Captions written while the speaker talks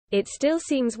It still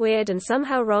seems weird and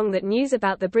somehow wrong that news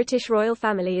about the British royal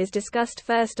family is discussed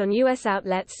first on US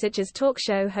outlets such as talk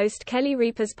show host Kelly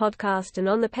Ripa's podcast and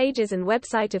on the pages and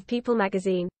website of People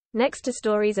magazine, next to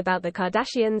stories about the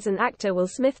Kardashians and actor Will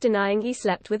Smith denying he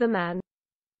slept with a man.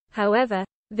 However,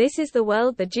 this is the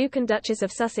world the Duke and Duchess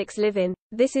of Sussex live in,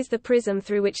 this is the prism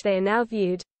through which they are now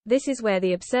viewed, this is where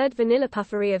the absurd vanilla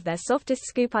puffery of their softest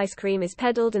scoop ice cream is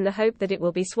peddled in the hope that it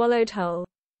will be swallowed whole.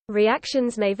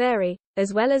 Reactions may vary,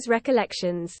 as well as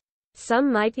recollections.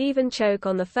 Some might even choke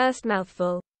on the first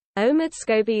mouthful. Omid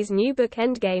Scobie's new book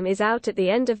Endgame is out at the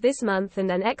end of this month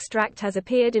and an extract has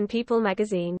appeared in People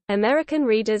magazine. American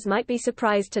readers might be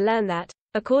surprised to learn that,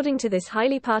 according to this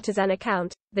highly partisan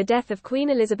account, the death of Queen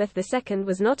Elizabeth II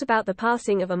was not about the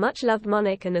passing of a much-loved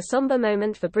monarch and a somber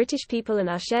moment for British people and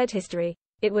our shared history.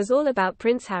 It was all about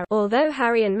Prince Harry. Although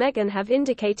Harry and Meghan have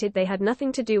indicated they had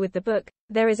nothing to do with the book,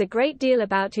 there is a great deal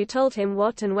about who told him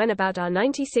what and when about our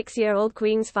 96-year-old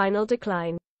Queen's final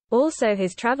decline. Also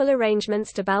his travel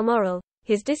arrangements to Balmoral,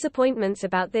 his disappointments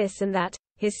about this and that,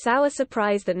 his sour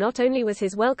surprise that not only was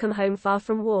his welcome home far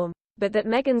from warm, but that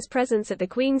Meghan's presence at the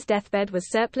Queen's deathbed was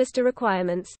surplus to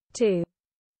requirements, too.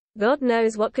 God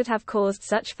knows what could have caused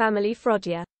such family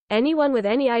frodia. Anyone with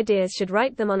any ideas should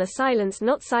write them on a silenced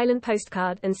not silent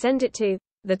postcard and send it to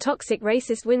the toxic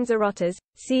racist Windsor Rotters,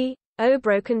 C.O.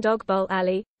 Broken Dog Bowl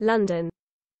Alley, London.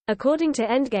 According to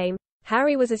Endgame,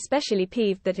 Harry was especially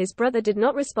peeved that his brother did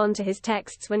not respond to his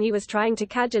texts when he was trying to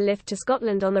cadge a lift to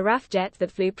Scotland on the RAF jet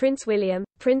that flew Prince William,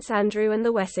 Prince Andrew and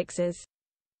the Wessexes.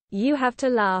 You have to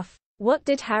laugh. What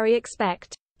did Harry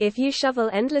expect? If you shovel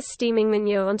endless steaming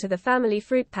manure onto the family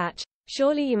fruit patch,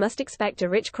 surely you must expect a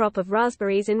rich crop of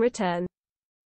raspberries in return.